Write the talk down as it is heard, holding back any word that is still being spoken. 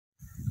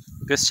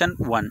Question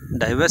 1.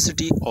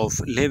 Diversity of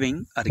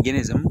living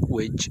organism,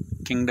 which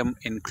kingdom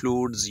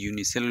includes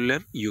unicellular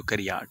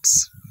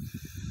eukaryotes?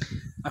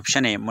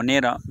 Option A.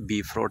 Monera.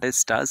 B.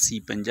 Protista.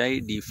 C.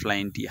 Pangai. D.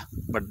 Flaintia.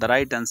 But the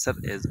right answer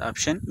is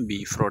option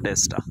B.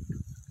 Protista.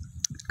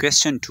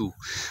 Question 2.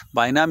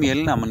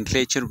 Binomial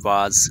nomenclature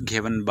was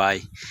given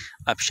by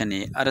option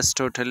A.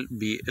 Aristotle.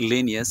 B.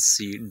 Linnaeus.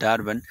 C.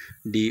 Darwin.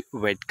 D.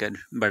 Whitaker.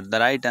 But the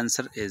right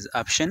answer is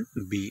option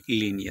B.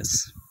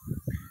 Linnaeus.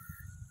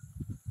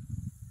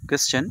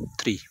 Question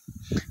 3.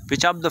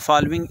 Which of the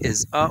following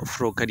is a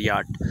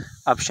prokaryote?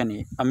 Option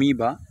A.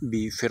 Amoeba.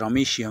 B.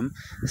 Paramecium.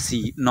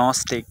 C.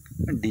 Nostoc.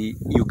 D.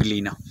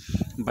 Euglena.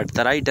 But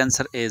the right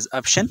answer is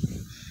option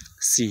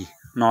C.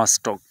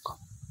 Nostoc.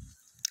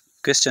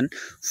 Question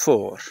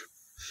 4.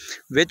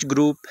 Which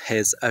group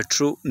has a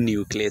true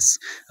nucleus?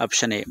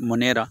 Option A.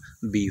 Monera.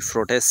 B.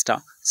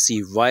 Protista.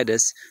 C.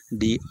 Virus.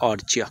 D.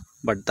 Archaea.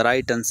 But the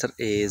right answer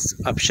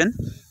is option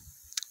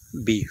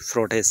B.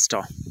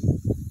 Protista.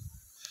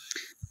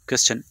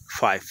 Question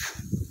 5.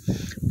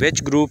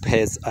 Which group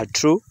has a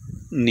true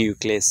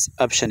nucleus?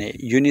 Option A.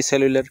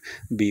 Unicellular.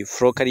 B.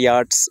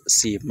 Prokaryotes.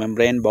 C.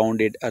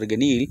 Membrane-bounded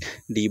organelle.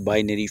 D.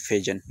 Binary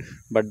fission.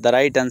 But the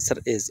right answer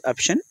is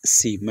option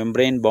C.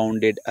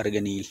 Membrane-bounded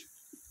organelle.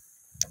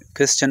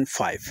 Question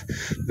 5.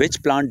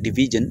 Which plant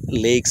division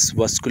lacks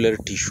vascular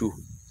tissue?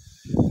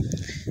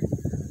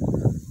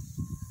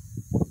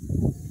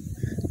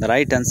 The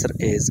right answer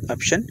is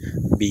option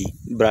B.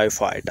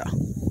 Bryophyta.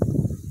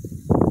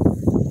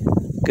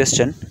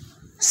 Question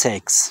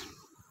 6.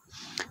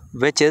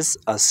 Which is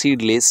a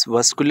seedless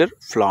vascular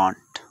plant?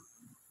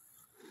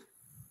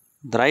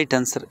 The right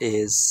answer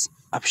is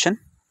option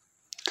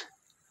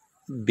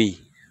B.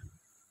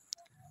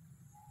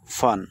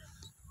 Fern.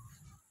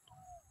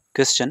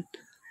 Question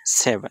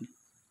 7.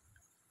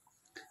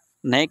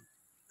 Neck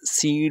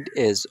seed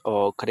is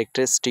a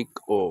characteristic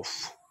of.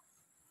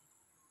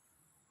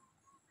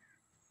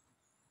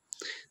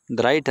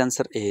 The right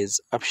answer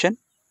is option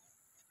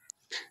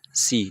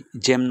C.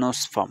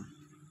 Gymnosperm.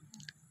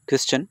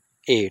 Question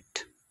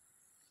 8.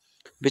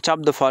 Which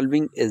of the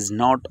following is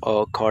not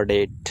a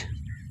chordate?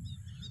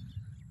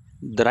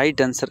 The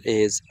right answer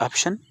is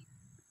option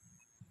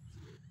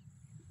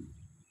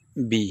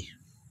B.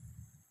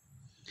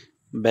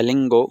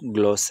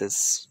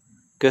 Belingoglossus.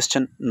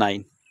 Question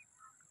 9.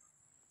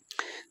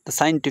 The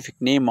scientific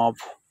name of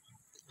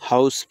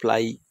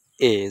housefly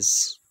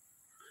is.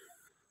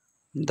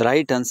 The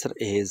right answer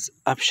is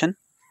option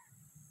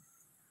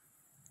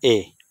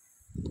A.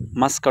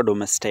 Musca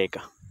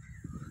domestica.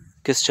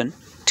 Question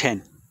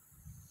 10.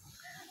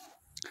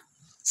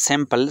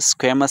 Simple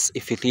squamous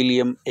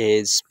epithelium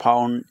is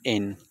found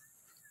in.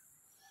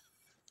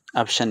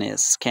 Option A.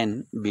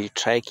 Skin. B.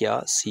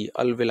 Trachea. C.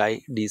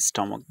 Alveoli. D.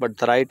 Stomach. But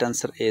the right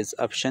answer is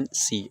option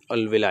C.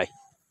 Alveoli.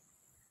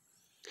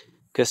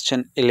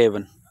 Question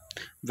 11.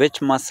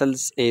 Which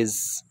muscles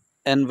is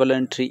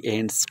involuntary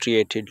and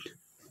striated?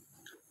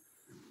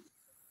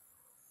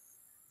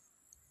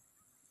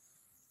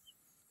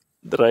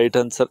 The right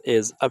answer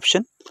is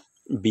option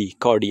B.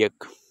 Cardiac.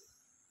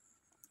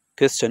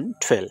 Question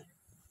 12.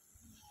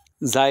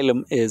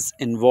 Xylem is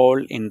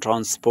involved in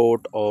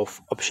transport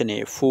of option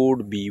A.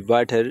 Food. B.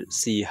 Water.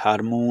 C.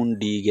 Hormone.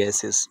 D.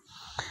 Gases.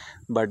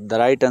 But the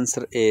right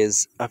answer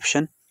is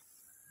option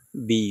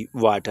B.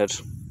 Water.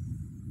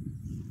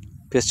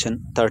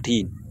 Question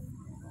 13.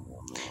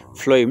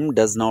 Phloem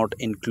does not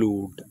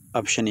include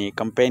option A.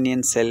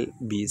 Companion cell.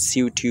 B.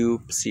 Sieve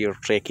tube. C.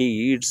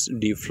 Tracheids.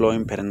 D.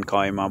 Phloem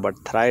parenchyma. But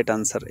the right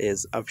answer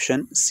is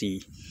option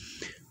C.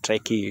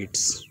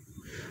 Tracheids.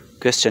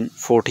 Question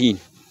 14.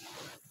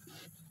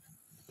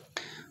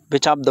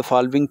 Which of the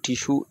following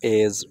tissue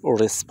is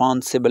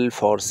responsible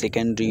for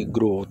secondary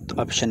growth?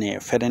 Option A.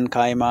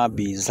 Parenchyma.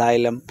 B.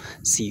 Xylem.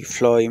 C.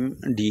 Phloem.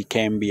 D.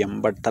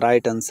 Cambium. But the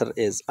right answer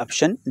is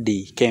option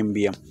D.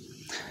 Cambium.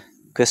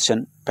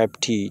 Question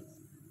 15.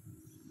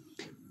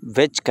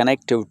 Which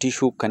connective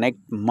tissue connect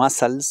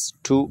muscles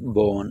to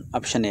bone?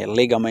 Option A.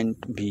 Ligament.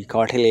 B.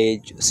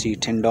 Cartilage. C.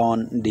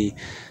 Tendon. D.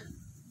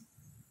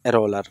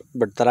 Areolar.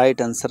 But the right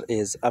answer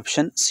is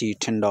option C.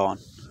 Tendon.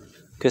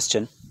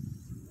 Question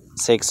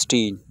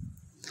 16.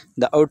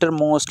 The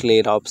outermost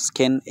layer of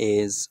skin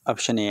is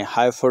option A.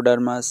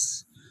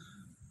 Hypodermis.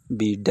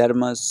 B.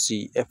 Dermis.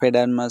 C.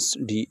 Epidermis.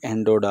 D.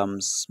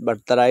 Endodermis.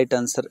 But the right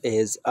answer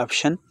is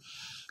option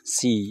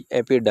C.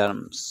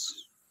 Epidermis.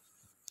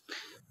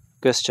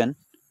 Question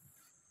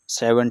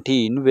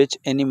 17. Which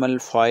animal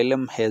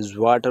phylum has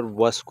water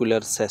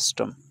vascular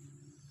system?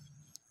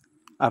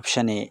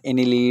 Option A.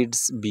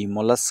 Annelids. B.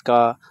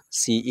 Mollusca.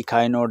 C.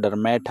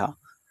 Echinodermata.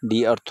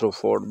 D.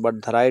 Arthropod.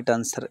 But the right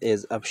answer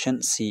is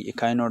option C.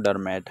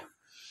 Echinodermata.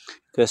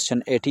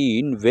 Question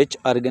 18. Which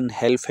organ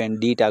help in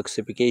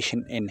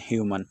detoxification in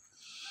human?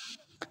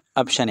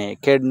 Option A.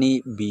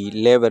 Kidney. B.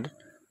 Liver.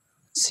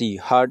 C.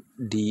 Heart.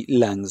 D.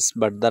 Lungs.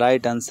 But the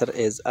right answer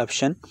is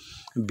option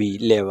B.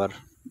 Liver.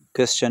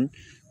 Question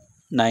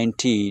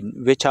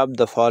 19. Which of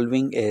the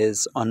following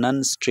is a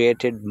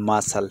non-striated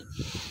muscle?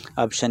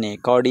 Option A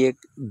cardiac,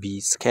 B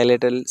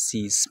skeletal,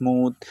 C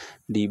smooth,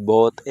 D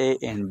both A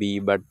and B.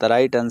 But the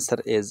right answer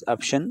is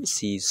option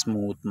C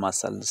smooth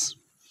muscles.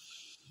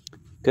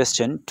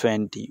 Question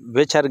 20.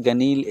 Which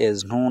organelle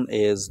is known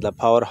as the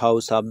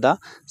powerhouse of the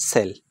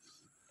cell?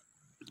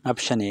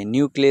 Option A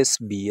nucleus,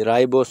 B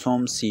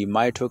ribosome, C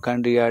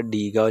mitochondria,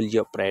 D Golgi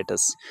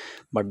apparatus.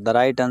 But the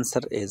right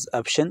answer is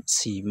option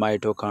C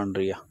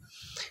mitochondria.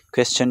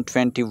 Question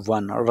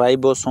 21.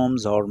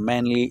 Ribosomes are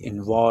mainly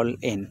involved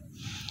in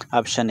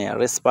option A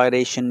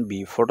respiration,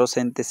 B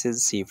photosynthesis,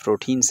 C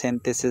protein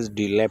synthesis,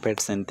 D lipid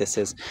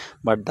synthesis.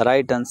 But the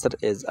right answer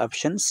is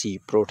option C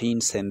protein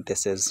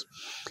synthesis.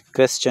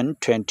 Question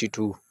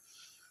 22.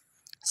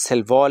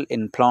 Cell wall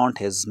in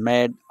plant is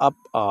made up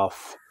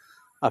of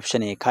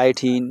option A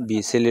chitin,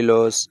 B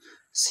cellulose,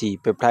 C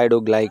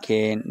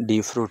peptidoglycan, D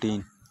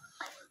fructose.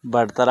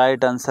 But the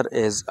right answer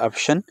is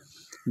option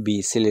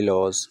B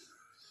cellulose.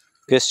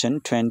 Question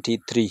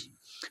 23.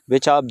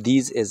 Which of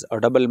these is a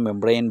double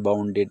membrane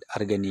bounded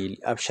organelle?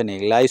 Option A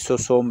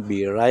lysosome,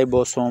 B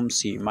ribosome,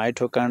 C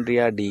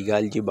mitochondria, D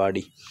Golgi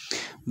body.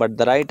 But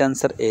the right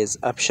answer is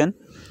option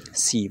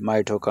C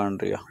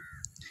mitochondria.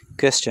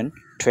 Question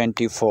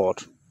 24.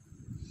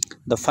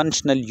 The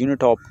functional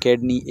unit of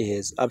kidney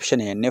is option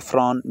A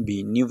nephron,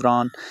 B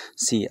neuron,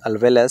 C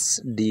alveolus,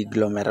 D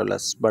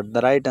glomerulus. But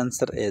the right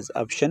answer is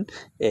option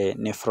A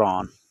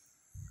nephron.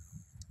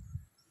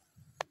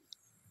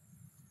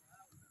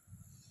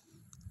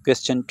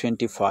 Question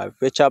 25.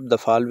 Which of the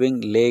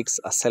following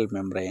lacks a cell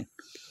membrane?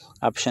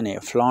 Option A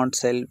plant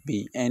cell,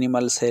 B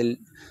animal cell,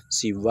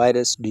 C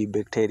virus, D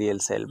bacterial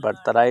cell. But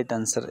the right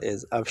answer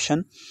is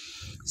option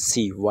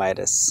C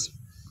virus.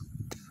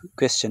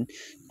 Question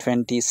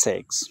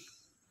 26.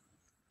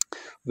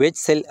 Which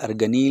cell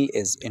organelle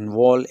is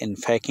involved in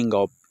packing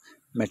of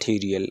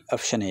material?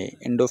 Option A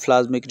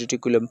endoplasmic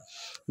reticulum,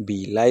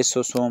 B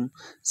lysosome,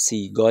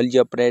 C Golgi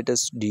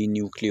apparatus, D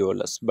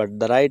nucleolus. But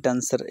the right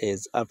answer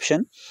is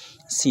option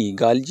C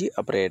Golgi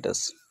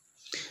apparatus.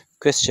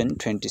 Question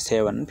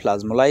 27.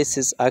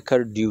 Plasmolysis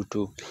occur due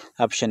to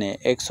option A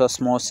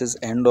exosmosis,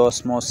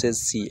 endosmosis,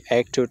 C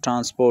active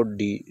transport,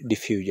 D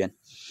diffusion.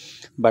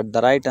 But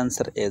the right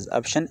answer is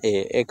option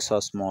A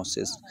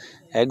exosmosis.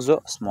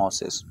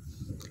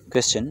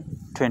 Question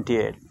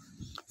 28.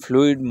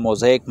 Fluid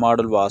mosaic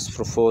model was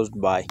proposed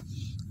by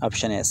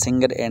option A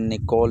Singer and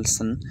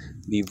Nicholson,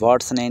 B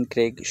Watson and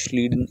Craig,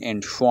 Schleiden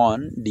and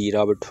Schwann, D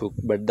Robert Hooke.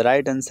 But the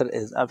right answer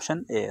is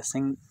option A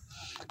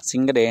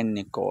Singer and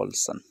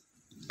Nicholson.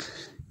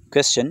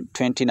 Question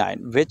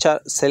 29. Which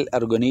cell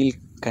organelle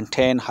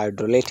contain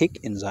hydrolytic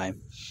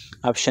enzyme?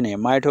 Option A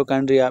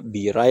mitochondria,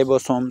 B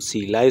ribosome,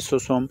 C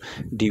lysosome,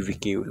 D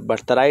vacuole.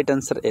 But the right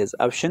answer is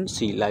option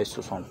C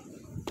lysosome.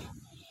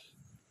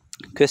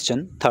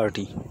 Question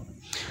 30.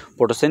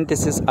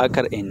 Photosynthesis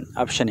occur in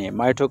option A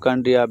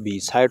mitochondria, B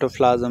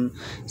cytoplasm,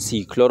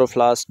 C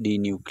chloroplast, D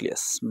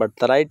nucleus. But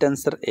the right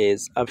answer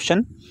is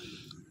option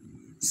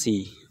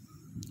C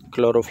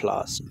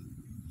chloroplast.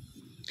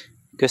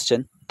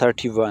 Question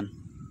 31.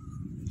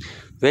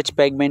 Which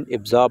pigment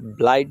absorbs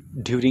light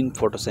during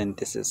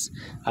photosynthesis?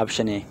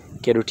 Option A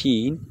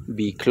carotene,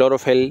 B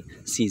chlorophyll,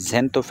 C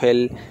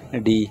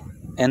xanthophyll, D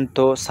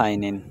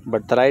anthocyanin.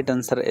 But the right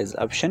answer is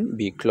option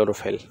B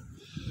chlorophyll.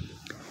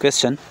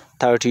 Question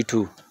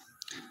 32.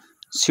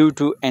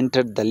 CO2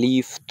 entered the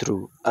leaf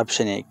through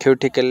option A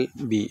cuticle,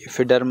 B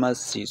epidermis,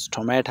 C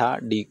stomata,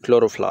 D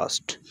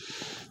chloroplast.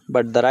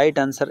 But the right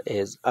answer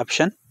is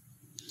option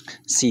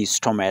C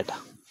stomata.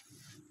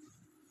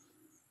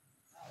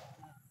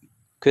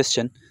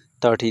 Question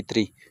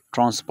 33.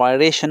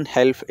 Transpiration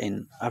help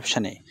in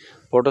option A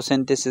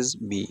photosynthesis,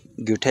 B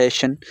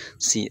guttation,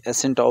 C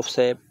ascent of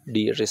sap,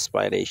 D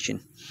respiration.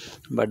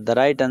 But the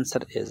right answer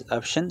is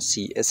option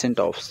C ascent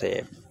of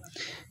sap.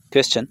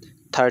 Question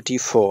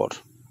 34.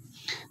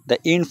 The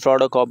end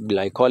product of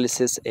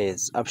glycolysis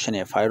is option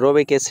A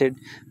pyruvic acid,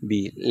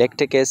 B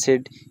lactic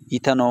acid,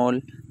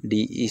 ethanol,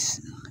 D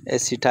is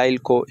acetyl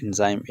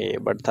coenzyme A.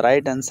 But the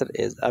right answer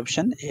is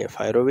option A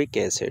pyruvic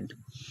acid.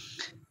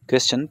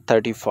 Question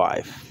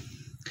 35.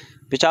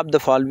 Which of the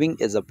following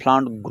is a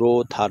plant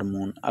growth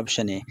hormone?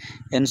 Option A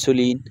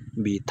insulin,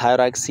 B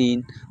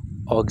thyroxine,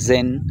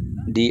 auxin,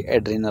 D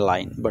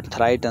adrenaline. But the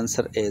right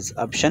answer is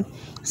option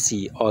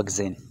C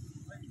auxin.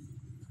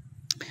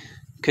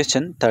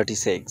 Question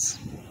 36.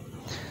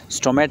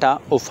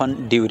 Stomata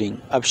often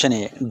during option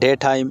A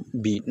daytime,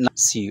 B night,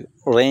 C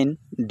rain,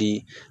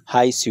 D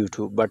high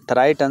CO2. But the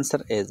right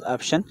answer is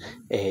option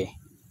A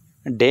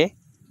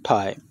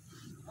daytime.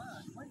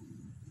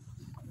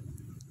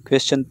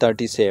 Question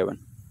 37.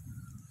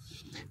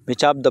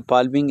 Which of the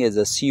following is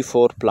a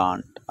C4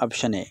 plant?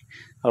 Option A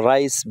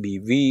rice, B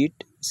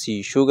wheat,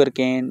 C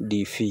sugarcane,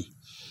 D fee.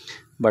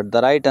 But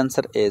the right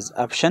answer is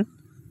option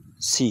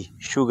C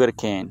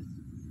sugarcane.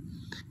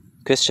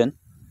 Question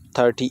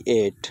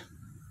 38.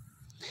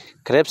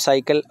 Krebs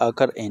cycle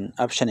occur in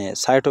option A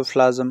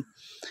cytoplasm,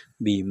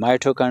 B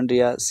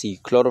mitochondria, C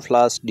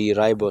chloroplast, D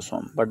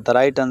ribosome. But the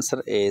right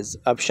answer is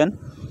option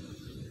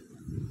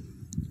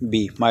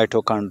B.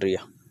 Mitochondria.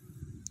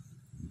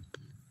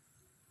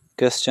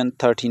 Question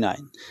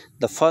 39.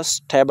 The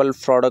first stable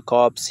product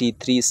of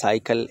C3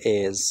 cycle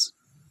is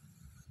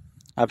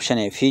option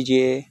A.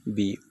 PGA,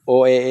 B.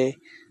 OAA,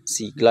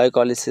 C.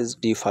 Glycolysis,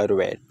 D.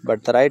 Pyruvate.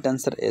 But the right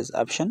answer is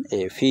option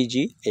A.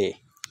 PGA.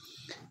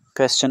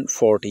 Question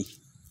 40.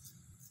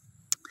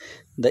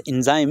 The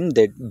enzyme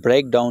that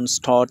break down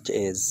starch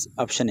is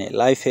option A.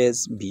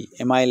 Lipase, B.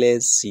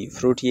 Amylase, C.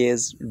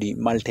 Fructase, D.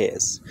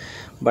 Maltase.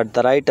 But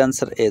the right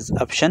answer is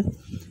option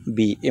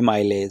B.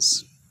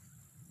 Amylase.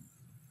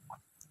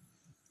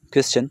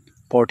 Question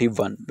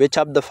 41. Which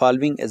of the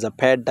following is a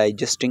fat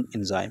digesting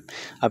enzyme?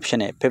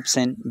 Option A.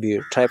 Pepsin, B.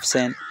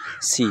 Trypsin,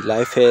 C.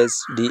 Lipase,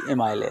 D.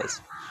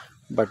 Amylase.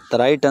 But the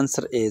right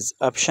answer is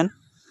option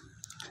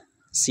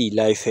C.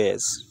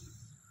 Lipase.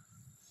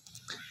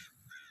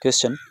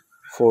 Question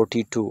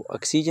 42.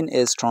 Oxygen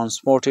is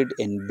transported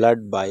in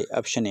blood by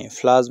option A.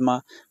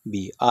 Plasma,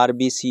 B.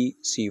 RBC,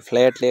 C.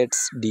 Platelets,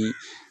 D.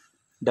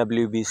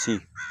 WBC.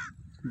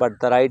 But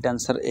the right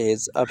answer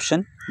is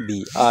option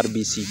B.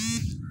 RBC.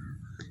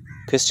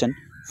 Question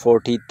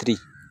 43.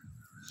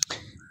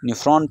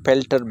 Nephron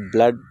filter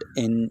blood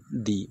in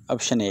the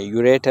option A.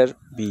 Ureter,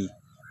 B.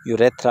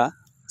 Urethra,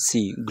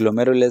 C.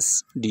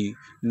 Glomerulus, D.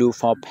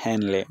 Loop of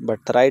Henle.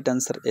 But the right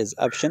answer is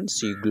option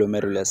C.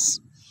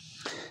 Glomerulus.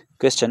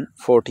 Question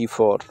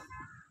 44.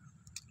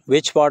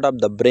 Which part of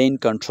the brain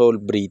control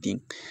breathing?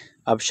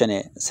 Option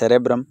A.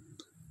 Cerebrum,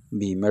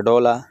 B.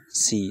 Medulla,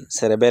 C.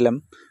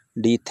 Cerebellum,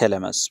 D.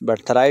 Thalamus.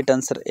 But the right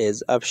answer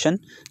is option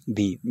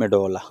B.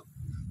 Medulla.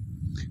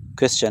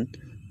 Question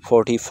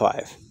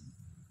 45.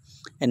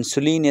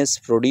 Insulin is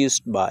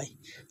produced by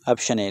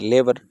option A.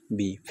 Liver,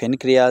 B.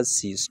 Pancreas,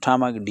 C.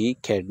 Stomach, D.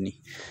 Kidney.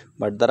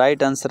 But the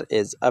right answer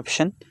is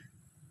option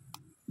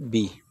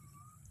B.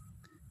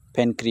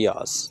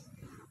 Pancreas.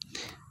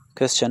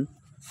 Question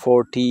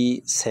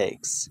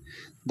 46.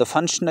 The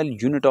functional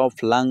unit of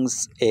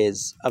lungs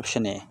is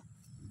option A.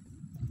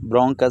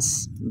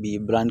 Bronchus, B.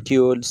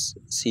 Bronchioles,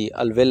 C.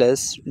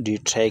 Alveolus, D.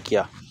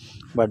 Trachea.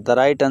 But the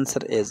right answer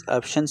is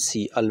option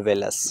C.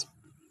 Alveolus.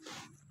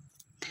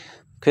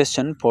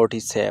 Question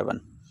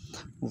 47.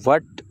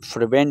 What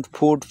prevents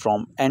food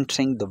from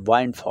entering the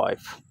windpipe?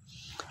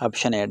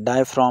 Option A.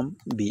 Diaphragm,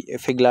 B.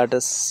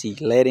 Epiglottis, C.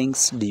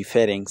 Larynx, D.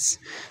 Pharynx.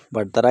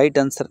 But the right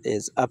answer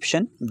is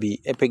option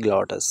B.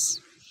 Epiglottis.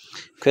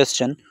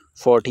 Question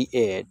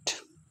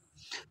 48.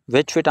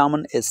 Which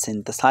vitamin is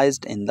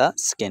synthesized in the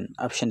skin?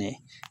 Option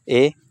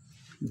A,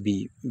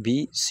 B,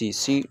 B, C,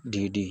 C,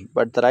 D, D.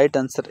 But the right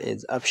answer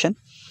is option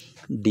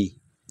D.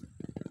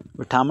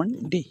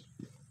 Vitamin D.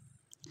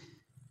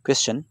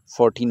 Question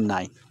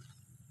 49.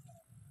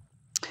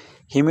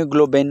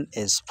 Hemoglobin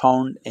is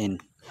found in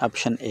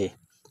option A.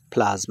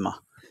 Plasma,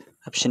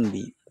 option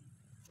B.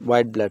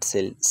 White blood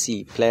cell,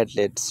 C.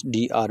 Platelets,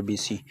 D.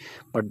 RBC.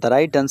 But the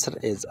right answer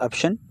is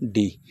option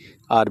D.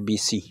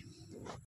 RBC.